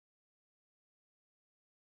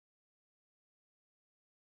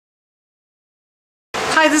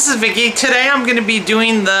Hi, this is Vicky. Today I'm going to be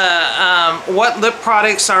doing the what lip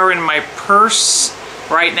products are in my purse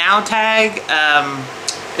right now tag.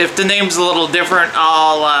 If the name's a little different,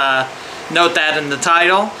 I'll note that in the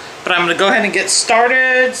title. But I'm going to go ahead and get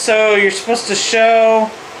started. So you're supposed to show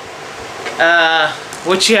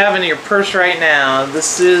what you have in your purse right now.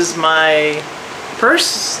 This is my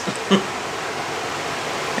purse.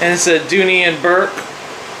 And it's a Dooney and Burke.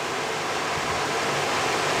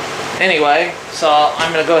 Anyway, so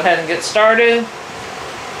I'm going to go ahead and get started.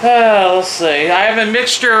 Let's see. I have a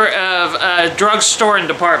mixture of drugstore and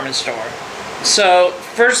department store. So,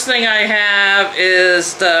 first thing I have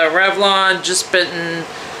is the Revlon Just Bitten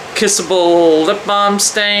Kissable Lip Balm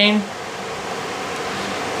Stain.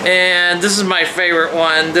 And this is my favorite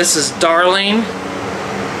one. This is Darling.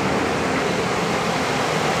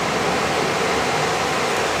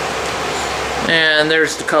 And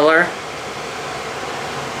there's the color.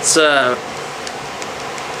 It's a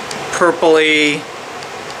purpley,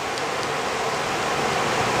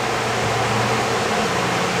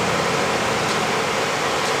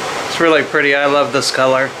 it's really pretty. I love this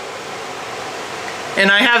color. And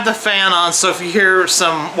I have the fan on, so if you hear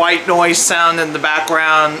some white noise sound in the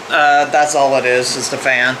background, that's all it is the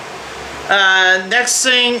fan. Next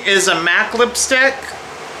thing is a MAC lipstick.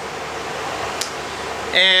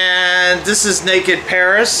 And this is Naked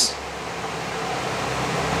Paris.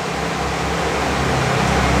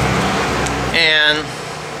 And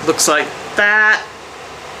looks like that.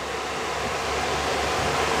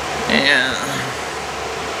 And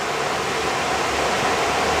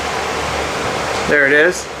there it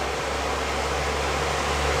is.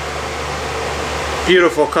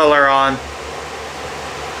 Beautiful color on.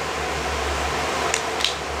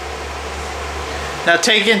 Now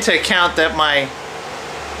take into account that my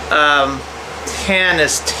tan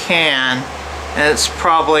is tan, and it's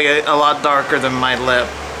probably a lot darker than my lip.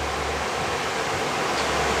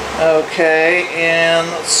 Okay, and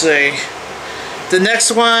let's see. The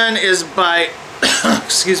next one is by,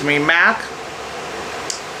 excuse me, MAC.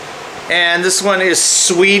 And this one is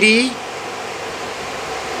Sweetie.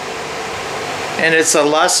 And it's a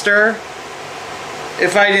luster.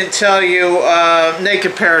 If I didn't tell you,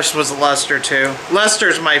 Naked Paris was a luster too. Luster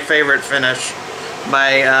is my favorite finish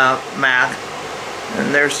by MAC.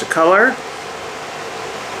 And there's the color.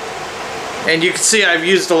 And you can see I've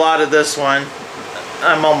used a lot of this one.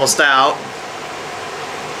 I'm almost out.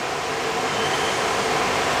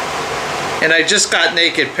 And I just got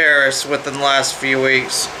Naked Paris within the last few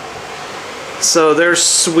weeks. So there's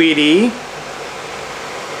Sweetie.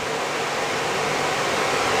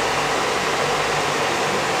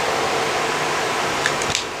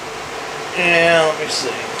 And let me see.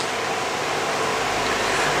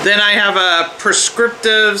 Then I have a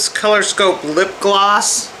Prescriptives Color Scope Lip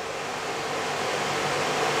Gloss.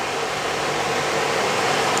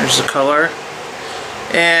 There's the color.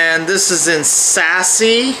 And this is in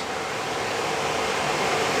Sassy.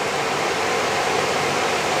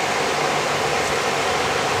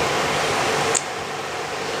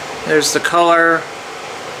 There's the color.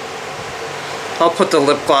 I'll put the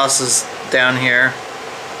lip glosses down here.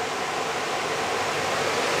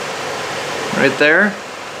 Right there.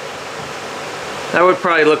 That would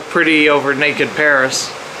probably look pretty over Naked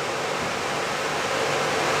Paris.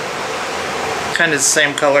 Kind of the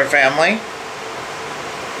same color family.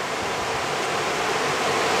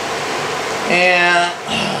 And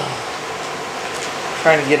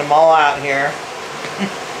trying to get them all out here.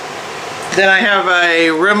 Then I have a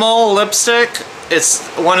Rimmel lipstick. It's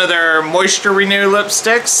one of their Moisture Renew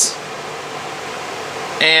lipsticks.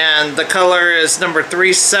 And the color is number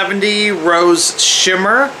 370 Rose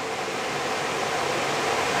Shimmer.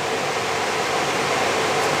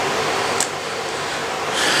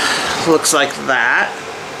 Looks like that.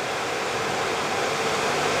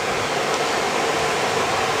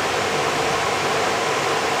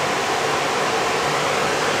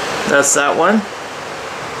 That's that one.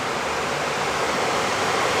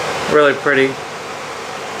 Really pretty.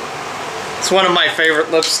 It's one of my favorite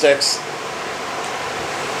lipsticks.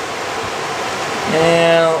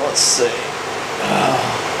 And let's see. Oh.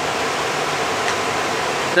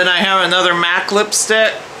 Then I have another MAC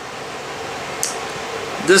lipstick.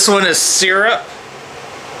 This one is Syrup.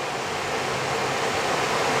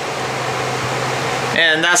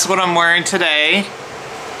 And that's what I'm wearing today.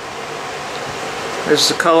 There's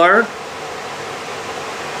the color.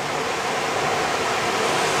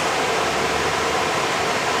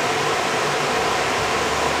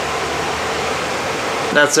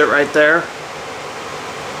 That's it right there.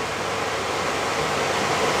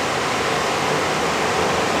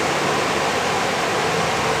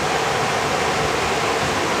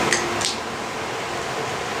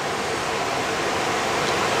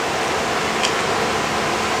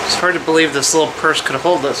 hard to believe this little purse could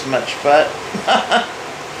hold this much, but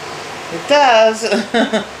it does.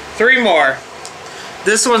 3 more.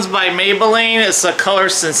 This one's by Maybelline. It's a Color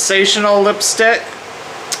Sensational lipstick.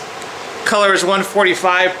 Color is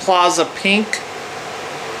 145 Plaza Pink.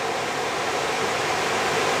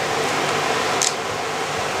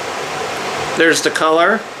 There's the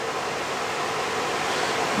color.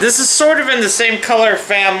 This is sort of in the same color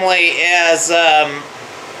family as,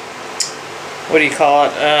 what do you call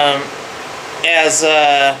it? As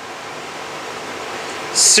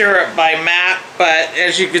Syrup by MAC, but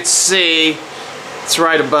as you can see, it's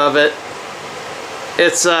right above it.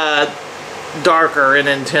 It's darker in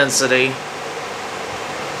intensity.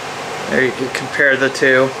 There you can compare the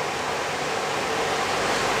two.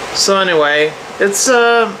 So anyway, it's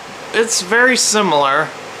very similar,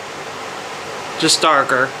 just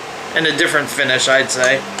darker, and a different finish, I'd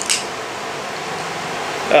say.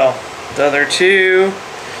 Oh, the other two.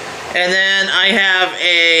 And then I have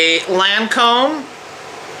a Lancome.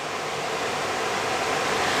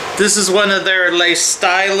 This is one of their Le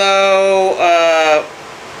Stylo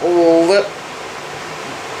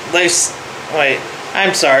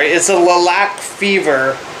it's a Lilac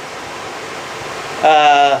Fever.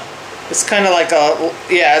 It's kind of like a,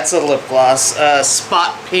 it's a lip gloss.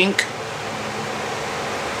 Spot Pink.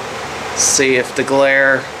 Let's see if the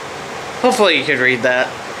glare, hopefully you can read that.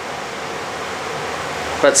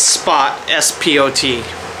 But Spot, S-P-O-T,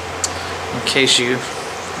 in case you're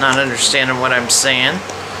not understanding what I'm saying.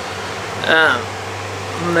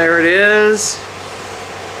 There it is.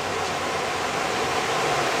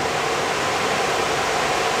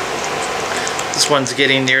 This one's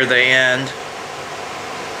getting near the end.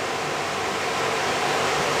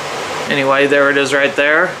 Anyway, there it is right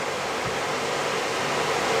there.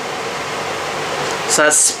 So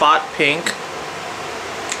that's Spot Pink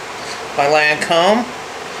by Lancome.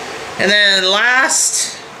 And then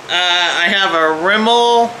last, I have a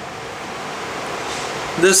Rimmel.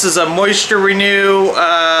 This is a Moisture Renew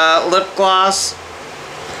lip gloss,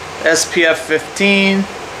 SPF 15.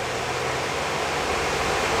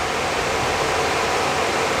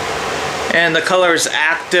 And the color is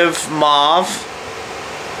Active Mauve.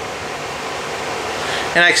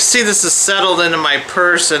 And I can see this is settled into my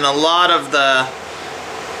purse, and a lot of the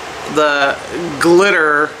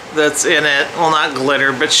glitter that's in it, well, not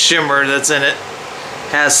glitter, but shimmer that's in it,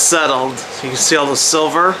 has settled. So you can see all the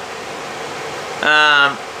silver.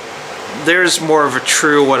 There's more of a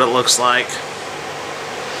true what it looks like.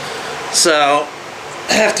 So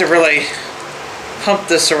I have to really pump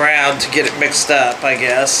this around to get it mixed up, I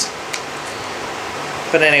guess.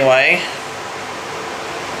 But anyway,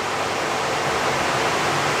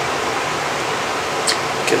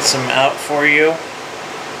 get some out for you.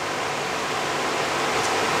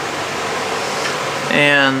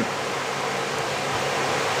 And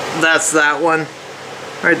that's that one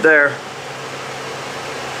right there.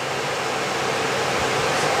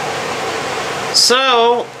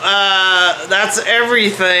 So that's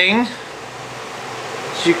everything,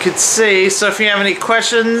 as you could see. So if you have any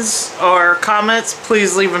questions or comments,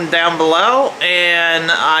 please leave them down below, and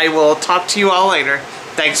I will talk to you all later.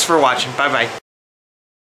 Thanks for watching. Bye bye.